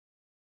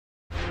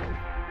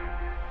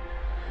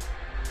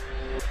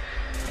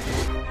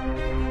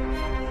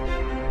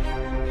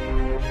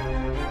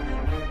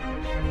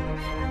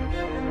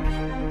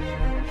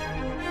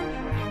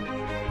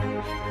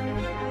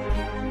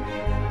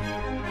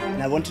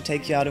want to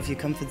take you out of your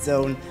comfort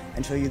zone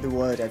and show you the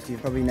world as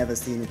you've probably never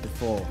seen it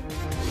before.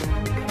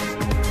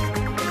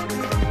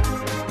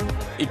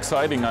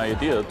 Exciting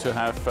idea to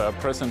have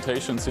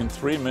presentations in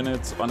 3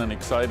 minutes on an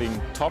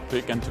exciting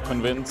topic and to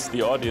convince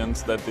the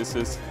audience that this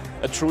is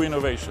a true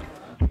innovation.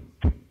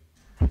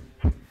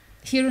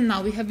 Here and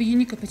now we have a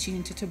unique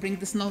opportunity to bring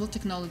this novel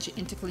technology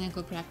into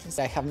clinical practice.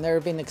 I have never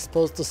been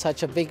exposed to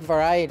such a big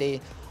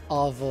variety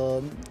of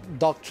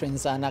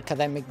doctrines and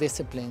academic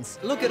disciplines.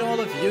 Look at all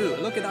of you.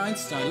 Look at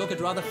Einstein, look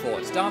at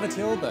Rutherford, David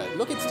Hilbert,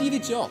 look at Stevie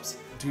Jobs.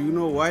 Do you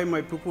know why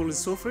my pupil is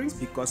suffering? It's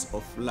because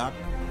of lack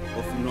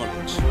of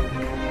knowledge.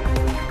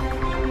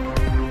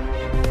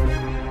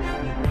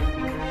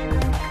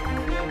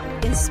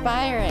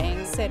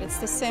 Inspiring. Said it's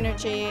the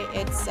synergy,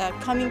 it's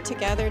coming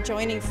together,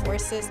 joining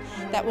forces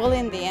that will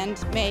in the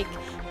end make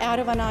out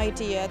of an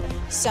idea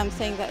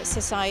something that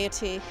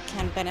society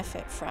can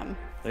benefit from.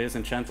 Ladies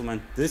and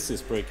gentlemen, this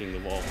is breaking the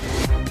wall.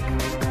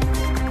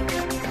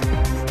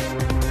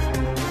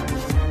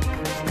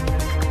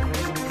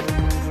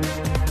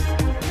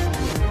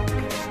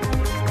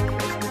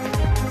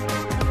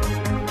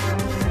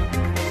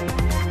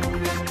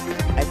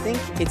 I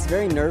think it's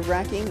very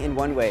nerve-wracking in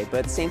one way, but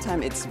at the same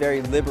time it's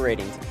very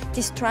liberating.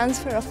 This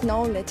transfer of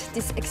knowledge,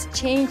 this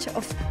exchange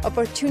of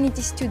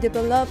opportunities to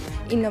develop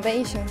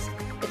innovations,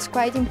 it's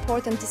quite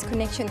important, this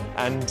connection.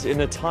 And in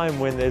a time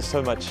when there's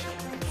so much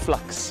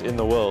flux in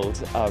the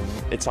world,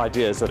 it's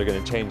ideas that are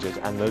going to change it,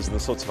 and those are the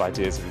sorts of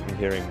ideas that we've been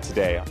hearing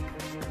today.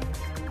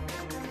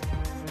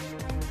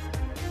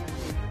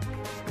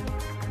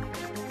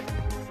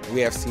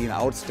 We have seen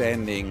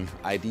outstanding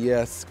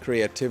ideas,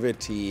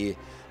 creativity,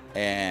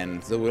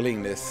 and the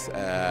willingness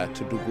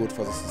to do good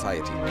for the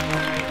society.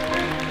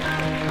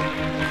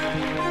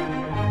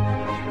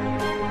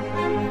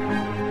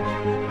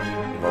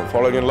 I'm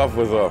falling in love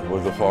with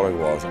the falling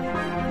walls.